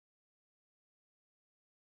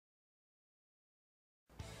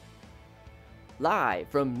Live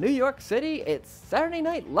from New York City, it's Saturday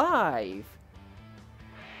Night Live.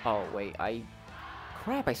 Oh, wait,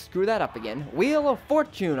 crap, I screwed that up again. Wheel of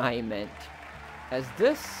Fortune, I meant. As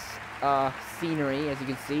this, scenery, as you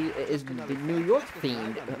can see, is the New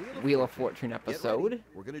York-themed Wheel of Fortune episode.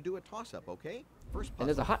 We're gonna do a toss-up, okay? First puzzle. And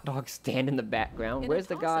there's a hot dog stand in the background. Where's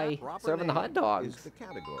the guy serving the hot dogs? Is the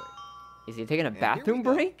category. Is he taking a bathroom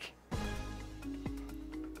break?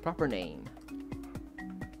 Proper name.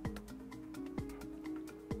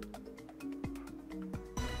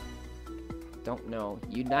 Don't know.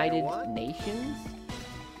 United Nations?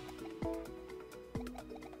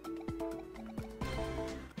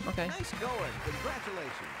 Okay. Nice going.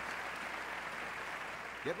 Congratulations.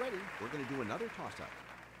 Get ready. We're going to do another toss-up.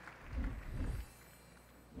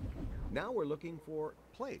 Now we're looking for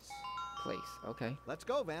place. Place. Okay. Let's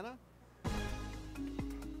go, Vanna.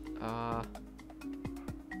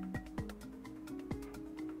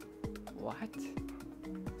 What?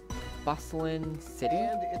 Bustling city?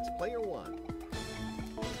 And it's player one.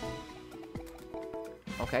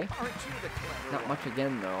 Okay. Aren't you the clever Not much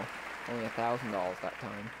again, though. Only $1,000 that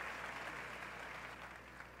time.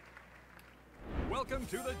 Welcome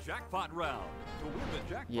to the jackpot round. To win the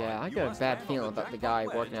jackpot, Yeah, I got a bad feeling about the guy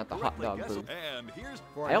working at the hot dog booth.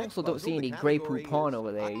 I also don't see any Grey Poupon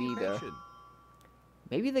over there either.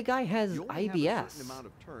 Maybe the guy has You only IBS. have a certain amount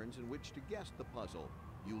of turns in which to guess the puzzle.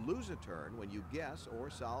 You lose a turn when you guess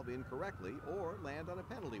or solve incorrectly or land on a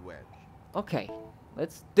penalty wedge. Okay,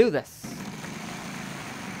 let's do this.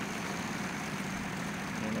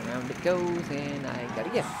 And around it goes, and I gotta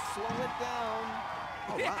guess. Slow it down.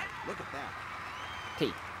 All right, look at that.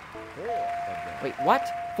 T. 4 of them. Wait, what?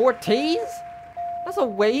 4 T's? That's a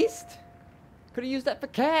waste. Could've used that for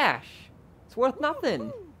cash. It's worth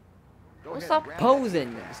nothing. Go ahead, Stop grab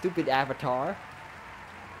posing, that. stupid avatar.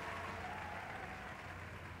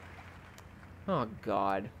 Oh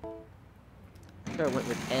god. Should have went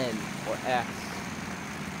with N or S.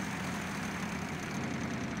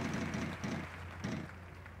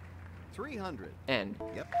 $300. N.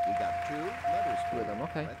 Yep, we got 2 letters for With them,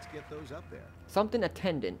 okay. Let's get those up there. Something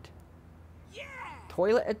attendant. Yeah.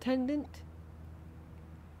 Toilet attendant?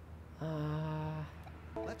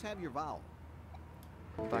 Let's have your vowel.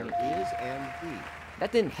 There There is an E.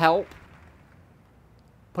 That didn't help.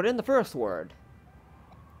 Put in the first word.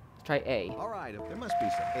 Let's try A. All right, there must be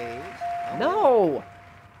some A's. How many? No!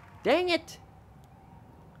 Dang it!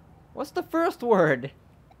 What's the first word?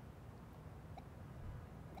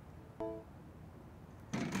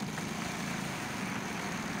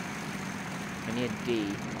 I need a D.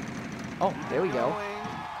 Oh, there we go.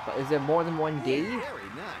 But is there more than one D? Very nice.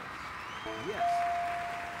 Yes.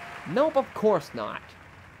 Nope, of course not.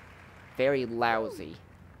 Very lousy.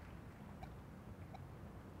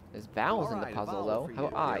 There's vowels All in the right, a puzzle, vowel though. for How you.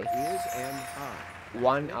 about I? There is an I.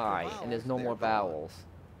 One That's I, it for and there's no vowels. more They're gone. vowels.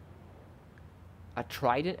 A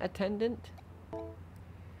trident attendant?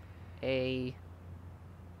 A...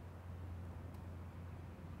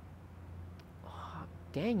 Oh,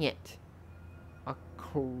 dang it. A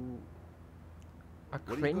What are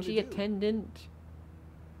you gonna cringy do? attendant?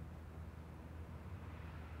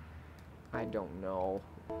 I don't know.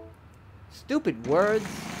 Stupid words.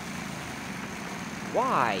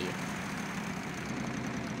 Why?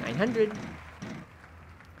 900.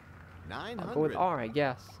 900. I'll go with R, I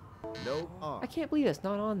guess. No R. I can't believe it's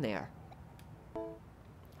not on there.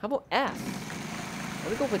 How about S?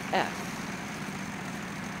 Let me go with S.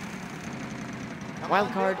 Come Wild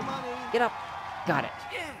on, card. big money. Get up. Got it.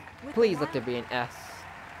 Please let there be an S.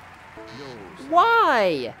 No, sir.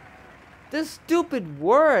 Why? This stupid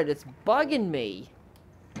word, it's bugging me.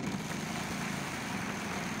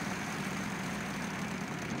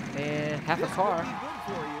 And half a This would car. be good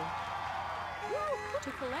for you.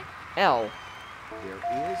 To collect. L. There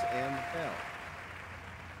is an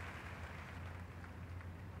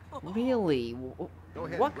L. Really? Go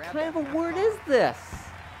ahead, What grab kind of that a half word car. is this?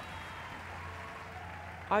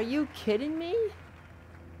 Are you kidding me?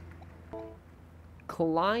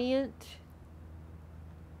 Client.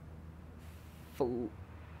 Oh,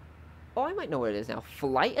 I might know what it is now.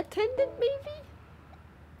 Flight attendant, maybe?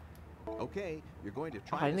 Okay, you're going to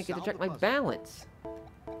Oh, try I didn't get to solve check the my puzzle. balance.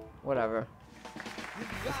 Whatever. You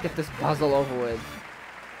Let's got get it. this puzzle over with.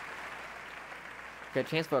 Get a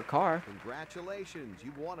chance for a car. Congratulations,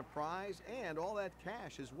 you've won a prize and all that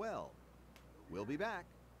cash as well. We'll be back.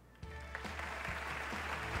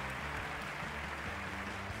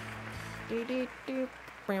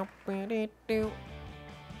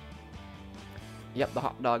 Yep, the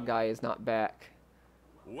hot dog guy is not back.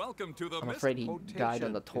 Welcome to the I'm afraid he died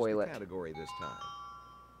on the Quotation is toilet. category this time.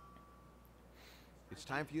 It's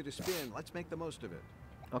time for you to spin. Let's make the most of it.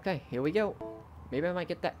 Okay, here we go. Maybe I might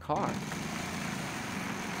get that car.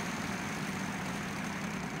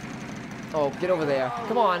 Oh, get over there.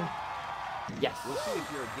 Come on. Yes. We'll see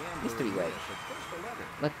if you're a gambler. Mystery or way. not, but first a letter.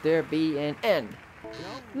 Let there be an end.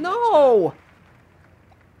 No. No!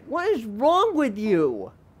 What is wrong with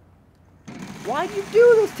you? Why'd you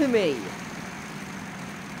do this to me?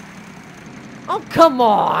 Oh, come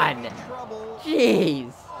on! Trouble.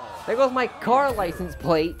 Jeez. There goes my car license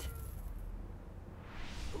plate.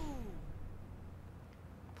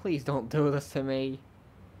 Please don't do this to me.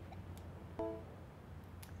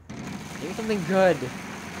 Give me something good.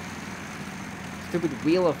 Stupid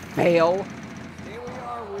wheel of fail. Here we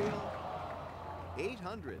are, Wheel.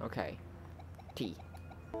 800. Okay. T.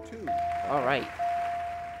 2. Alright.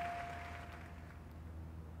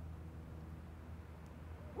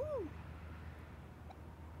 Woo.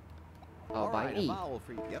 I'll All buy right, E. a vowel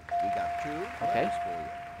for you. Yep, we got 2 Okay. letters for you.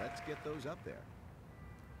 Let's get those up there.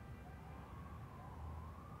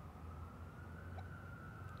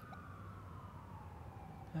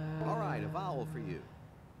 All right, a vowel for you.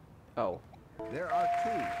 Oh. There are 2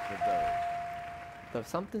 of those. The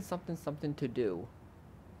something something something to do.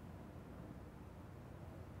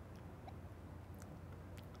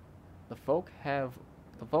 The folk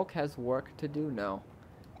has work to do? No.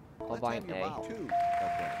 I'll Let's buy have an your A. vowel. 2 of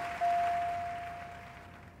them.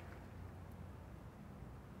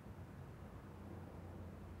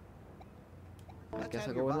 I Let's guess have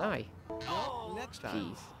I'll your go with an vowel. I. No, next time.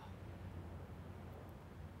 Jeez.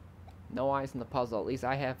 No eyes in the puzzle. At least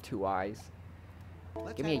I have 2 eyes.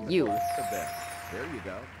 Let's Give me have a the U. rest of them. There you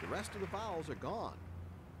go. The rest of the vowels are gone.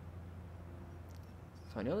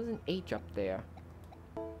 So I know there's an H up there.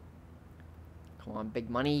 Come on, big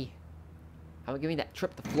money. How about give me that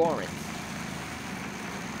trip to Florence?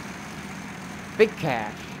 Big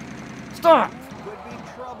cash. Stop! Could be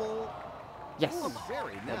trouble. Yes. Ooh,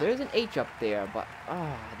 very Now, nice. there's an H up there, but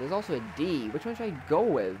there's also a D. Which one should I go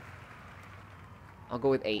with? I'll go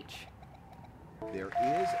with H. There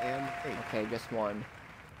is an 8. Okay, just one.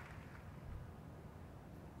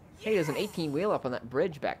 Hey, there's an 18-wheel up on that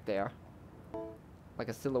bridge back there. Like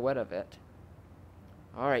a silhouette of it.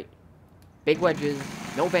 Alright. Big wedges.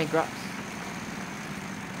 No bankrupts.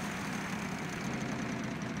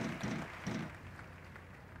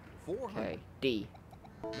 Okay, D.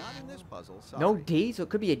 Not in this puzzle. Sorry. No D, so it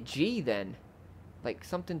could be a G then. Like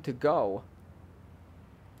something to go.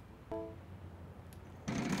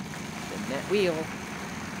 Spin that wheel.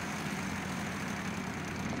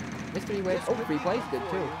 Mystery way. Oh, free play's good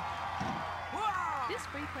too. This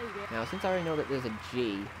free play game. Now, since I already know that there's a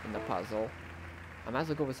G in the puzzle, I might as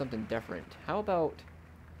well go with something different. How about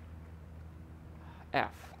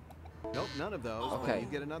F? Nope, none of those. Okay. You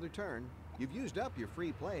get another turn. You've used up your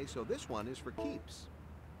free play, so this one is for keeps.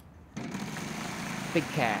 Big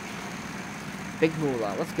cash. Big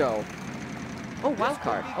moolah. Let's go. Oh, wild This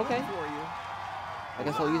card. could be good Okay. For you. I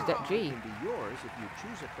guess I'll use that G. It can be yours if you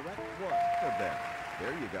choose a correct one. There.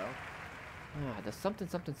 There you go. Ah, there's something,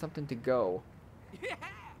 something, something to go.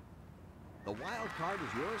 The wild card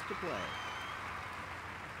is yours to play.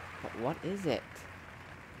 But what is it?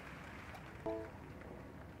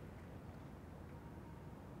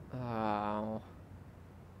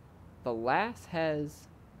 The last has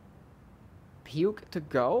puke to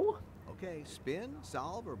go? Okay, spin,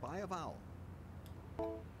 solve, or buy a vowel.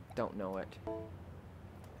 Don't know it.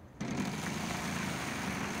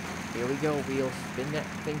 Here we go, wheel. Spin that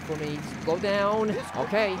thing for me. Slow down. This could be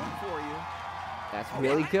Okay. good for you. That's All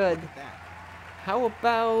really right, good. look at that. How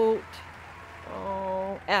about...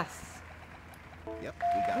 Oh, S. Yep,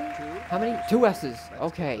 we got 2. How many? 2 S's. Let's get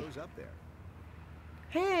Okay. those up there.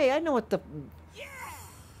 Hey, I know what the...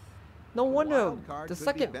 No wonder wild card the could be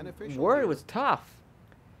second beneficial word here. was tough.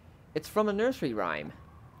 It's from a nursery rhyme.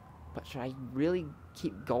 But should I really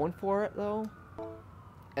keep going for it, though?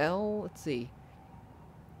 L, let's see.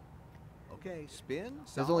 Okay, spin,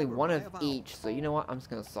 solve, There's only or one buy of a vowel. each, so you know what? I'm just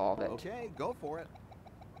going to solve it. Okay, go for it.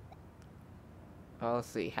 Let's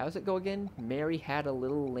see. How does it go again? Mary had a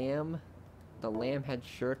little lamb. The lamb had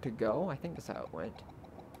sure to go. I think that's how it went.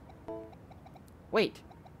 Wait.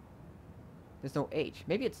 There's no H.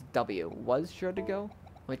 Maybe it's W. Was sure to go?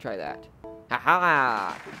 Let me try that.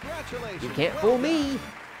 Ha-ha! Congratulations. You can't well fool done. me!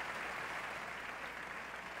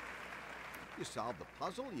 You solved the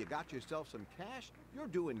puzzle, you got yourself some cash, you're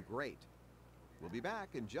doing great. We'll be back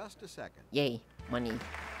in just a second. Yay. Money.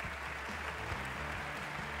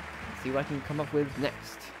 Let's see what I can come up with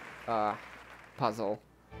next. Puzzle.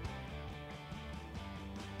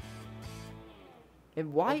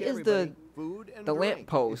 And why Okay, is everybody, food and the drink lamp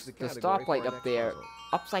post, is the category for stoplight our up next there, puzzle.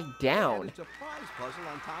 upside And down? it's a prize puzzle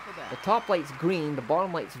on top of The that. top light's green, the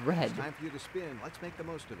bottom light's red. It's time for you to spin. Let's make the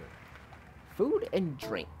most of it. Food and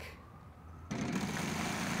drink. Here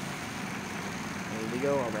we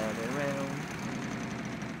go, around and around.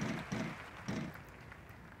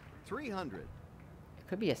 300. It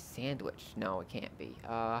could be a sandwich. No, it can't be.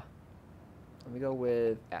 Let me go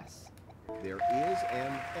with S. There is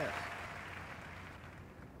an S.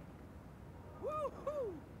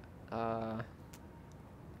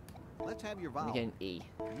 Let's have your Let me vowel. get an E.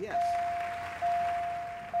 Yes.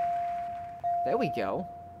 There we go.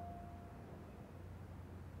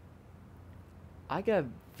 I got a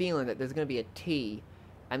feeling that there's gonna be a T.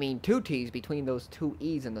 I mean, two T's between those two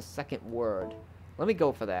E's in the second word. Let me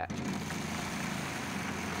go for that.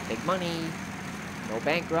 Big money. No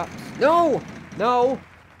bankrupts. No! No!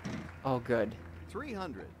 Oh, good.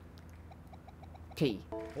 300. T.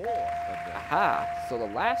 4 of them. Aha! So the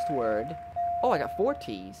last word... Oh, I got 4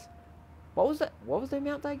 T's. What was that? What was the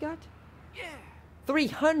amount that I got? Yeah.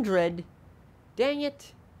 300? Dang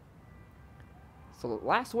it. So the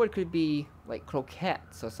last word could be, like,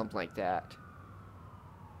 croquettes or something like that.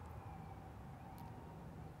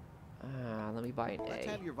 Let me buy an Let's A.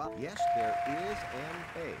 have your vowel. Yes, there is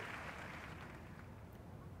an A.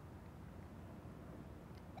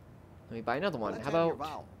 Let me buy another one. Let's How have your about...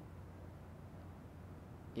 vowel.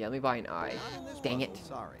 Yeah, let me buy an I. Not in this Dang puzzle, it.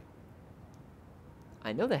 Sorry.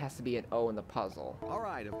 I know there has to be an O in the puzzle. All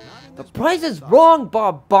right, if not in The this price puzzle, is sorry. wrong,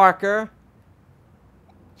 Bob Barker!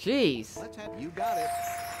 Jeez. Let's have you got it.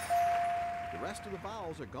 The rest of the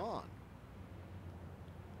vowels are gone.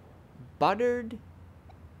 Buttered...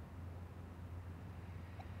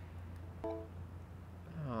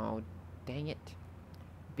 Oh, dang it.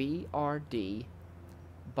 B-R-D.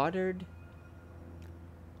 Buttered...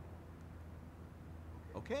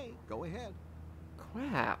 Okay, go ahead.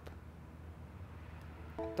 Crap.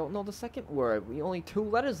 Don't know the second word. We only 2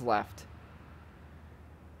 letters left.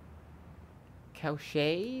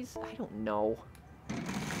 Couches? I don't know.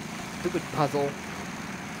 Stupid puzzle.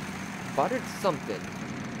 Buttered something.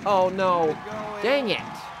 Oh no. Keep it going. Dang it.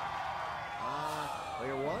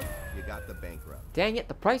 Player 1, you got the bankrupt. Dang it,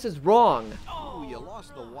 the price is wrong. Oh, you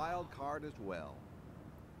lost the wild card as well.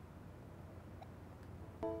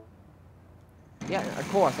 Yeah, of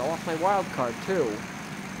course, I lost my wild card too.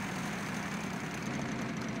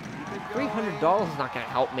 Keep it going. $300 is not gonna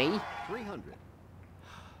help me. 300.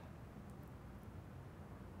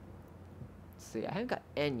 Let's see, I haven't got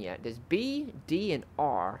N yet. There's B, D, and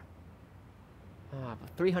R.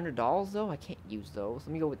 But $300 though? I can't use those.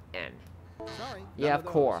 Let me go with N. Sorry. Yeah, none of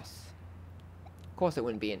those. course. Of course it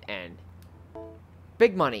wouldn't be an N.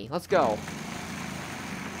 Big money. Let's go.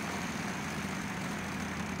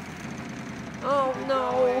 Oh, Keep it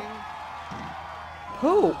no. going.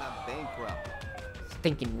 Who? The bankrupt.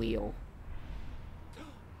 Stinking wheel.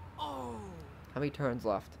 Oh. How many turns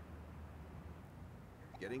left?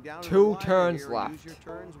 Getting down to Two the wire turns here. left. Use your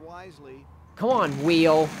turns wisely. Come on,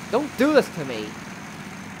 wheel. Don't do this to me.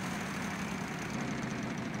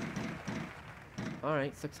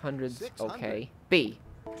 Alright, 600's 600. okay. B.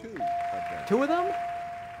 2 of them. 2 of them?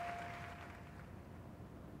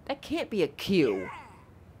 That can't be a Q.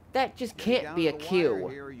 That just Getting can't down be to a the wire Q.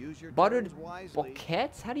 here. Use your Buttered turns wisely.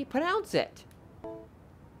 bouquets? How do you pronounce it?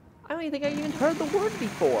 I don't even think I even heard the word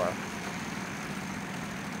before.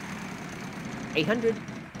 800.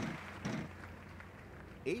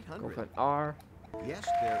 800. Go for an R. Yes,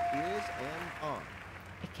 there is an R.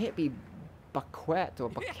 It can't be bouquet or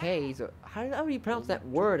bouquets. Or, how do you pronounce that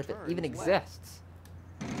word if it even turns left. exists?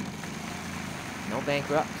 No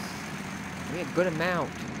bankrupts. Give me a good amount.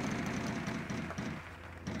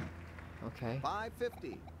 Okay.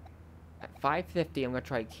 550. At 550, I'm gonna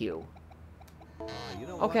try Q. You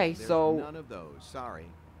know Okay, what? There's so- none of those. Sorry.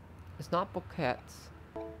 It's not bouquets.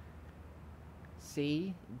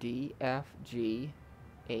 C, D, F, G,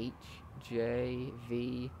 H, J,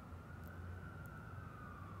 V.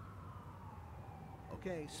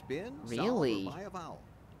 Okay, spin. Really? Solve or buy a vowel.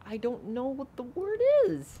 I don't know what the word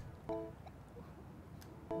is.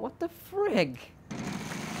 What the frig?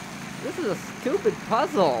 This is a stupid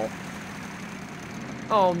puzzle.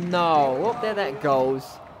 Oh no. Well, there that goes.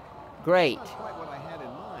 Great. Not quite what I had in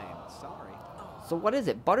mind. Sorry. So what is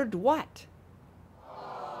it? Buttered what?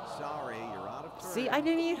 Sorry, you're out of turn. See, I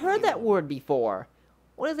didn't even heard that word before.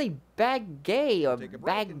 What is a baguette or Take a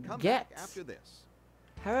break and come back baguette? after this.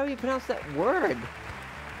 How do you pronounce that word?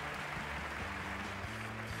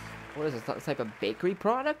 What is this? Some type of bakery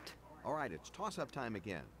product? All right, it's toss-up time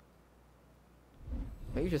again.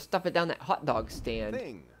 Maybe you should stuff it down that hot dog stand.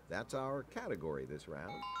 Thing. That's our category this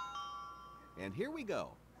round. And here we go.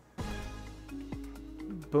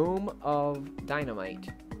 Boom of dynamite.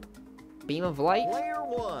 Beam of light? Player I'm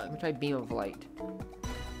one. gonna try beam of light.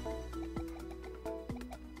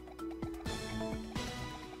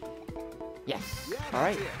 Yes. Yeah, All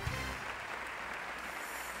right. that's it.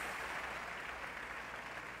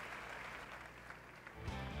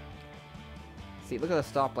 See, look at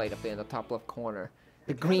the stoplight up there in the top left corner.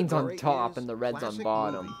 The The green's on category top is and the red's on classic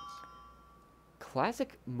bottom. movies.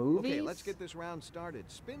 Classic movies? Okay, let's get this round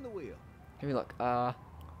started. Spin the wheel. Let me look. The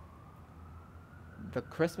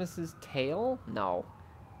Christmas's Tale? No.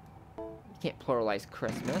 You can't pluralize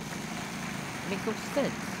Christmas. It makes no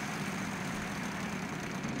sense.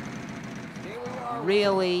 Here we are.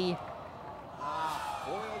 Really? Ah,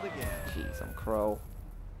 foiled again. Jeez, I'm crow.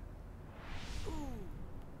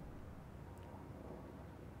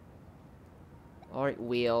 Alright,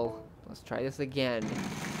 wheel. Let's try this again.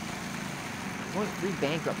 There's only 3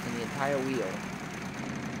 bankrupts in the entire wheel.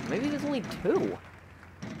 Maybe there's only 2.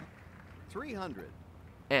 300.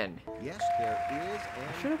 N. Yes, there is I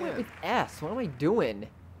an should have went N. with S. What am I doing?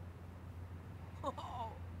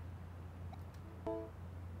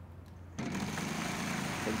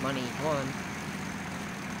 Big money. Come on.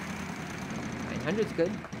 900's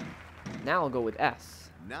good. Now I'll go with S.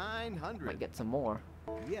 900. Might get some more.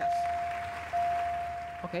 Yes.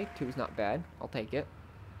 Okay, 2's not bad. I'll take it.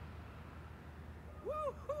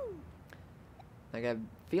 Woohoo! I got a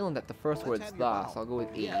feeling that the first Let's word's have the, your vowel. so I'll go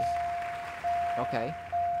with E. Yes. Okay.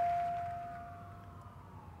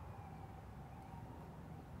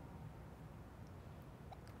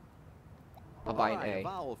 I'll buy an Alright, A.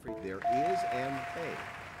 vowel free. There is an A.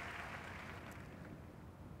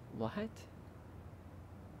 What?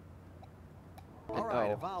 All right,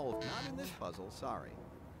 O. a vowel. Not in this puzzle. Sorry.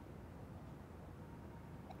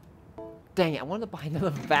 Dang it, I wanted to buy another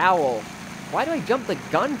vowel. Why do I jump the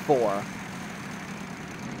gun for?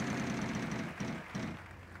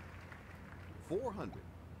 400.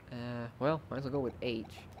 Well, might as well go with H.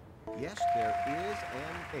 Yes, there is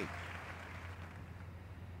an H.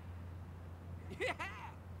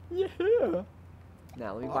 Yeah.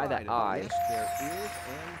 Now, let me buy that I. Yes, there is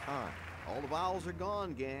an I. All the vowels are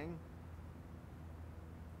gone, gang.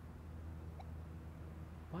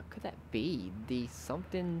 What could that be? The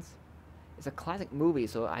something's... It's a classic movie,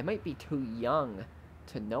 so I might be too young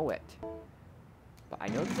to know it. But I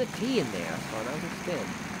know there's a T in there, so I'll never spin.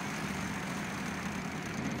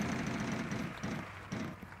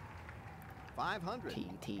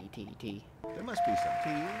 $500. T. There must be some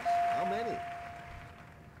T's. How many?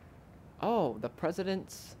 Oh, the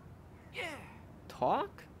president's...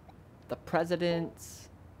 Talk? The president's...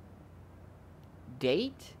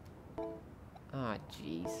 Date? Ah,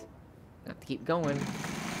 jeez. Have to keep going.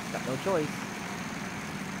 Got no choice.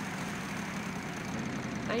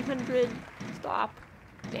 900. Stop.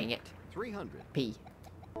 Dang it. 300. P.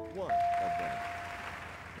 One of them.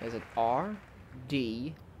 There's an R,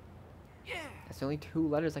 D. That's the only 2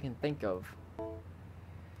 letters I can think of.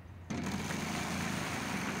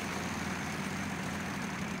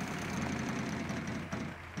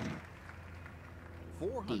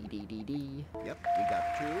 D. Yep, we got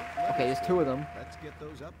 2. Okay, there's 2 of them. Let's get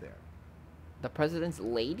those up there. The president's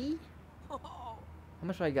lady? How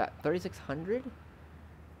much do I got? 3,600?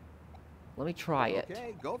 Let me try it.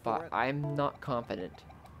 Okay, go for But it. I'm not confident.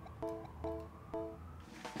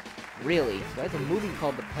 Really? So there's a movie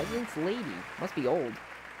called The President's Lady. Must be old.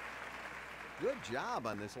 Good job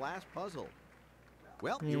on this last puzzle.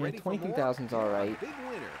 Well, you Yeah, ready for more? 22,000's You're alright. a big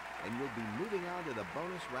winner, and you'll be moving on to the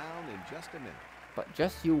bonus round in just a minute. But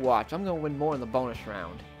just you watch. I'm going to win more in the bonus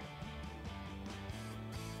round.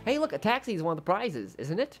 Hey, look, a taxi is one of the prizes,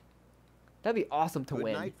 isn't it? That'd be awesome to Good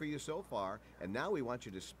win. night for you so far, and now we want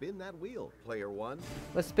you to spin that wheel, player one.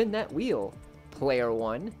 Let's spin that wheel, player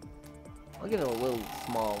one. I'll give it a little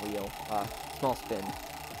small wheel, small spin.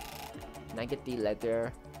 And I get the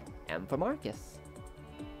letter M for Markis.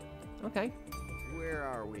 Okay. Where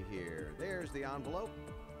are we here? There's the envelope.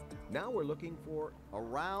 Now we're looking for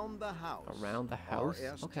around the house. Around the house?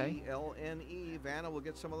 Okay. R-S-T-L-N-E. Vanna will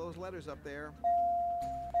get some of those letters up there.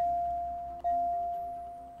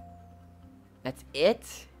 That's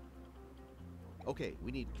it? Okay,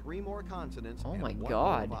 we need 3 more consonants Oh and my 1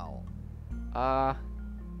 God. more vowel.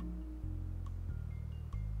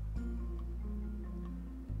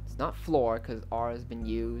 It's not floor, because R has been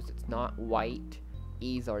used. It's not white.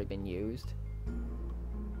 E's already been used.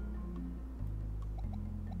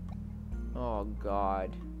 Oh,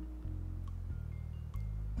 God.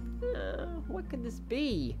 What could this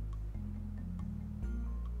be?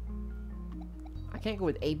 I can't go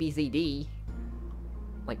with A, B, C, D.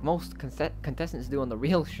 like most contestants do on the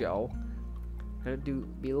real show. Gotta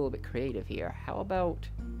be a little bit creative here. How about...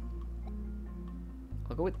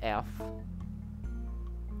 I'll go with F.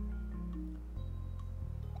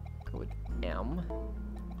 Go with M.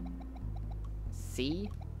 C.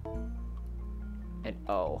 And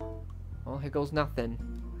O. Well, here goes nothing.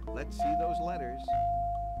 Let's see those letters.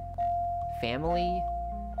 Family.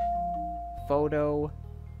 Photo.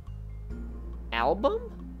 Album?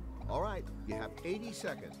 All right, you have 80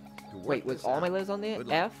 seconds to work Wait, was this all my out. letters on there? Good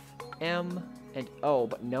luck. F, M, and O,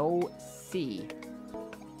 but no C.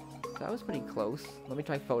 So that was pretty close. Let me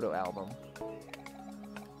try photo album.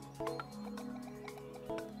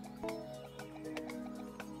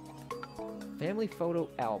 Family photo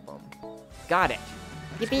album. Got it.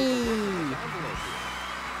 Yippee!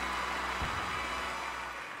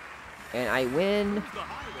 And I win.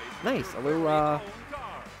 Nice, a little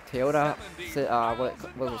Toyota.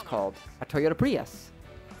 What was it called? A Toyota Prius.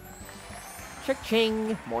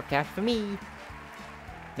 Cha-ching! More cash for me.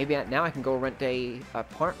 Maybe now I can go rent a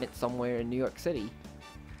apartment somewhere in New York City,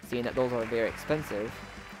 seeing that those are very expensive.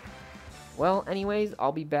 Well, anyways,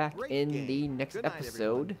 I'll be back Great in game. the next Good night, episode.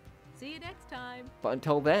 everyone. See you next time. But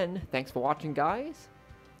until then, thanks for watching, guys,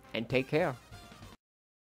 and take care.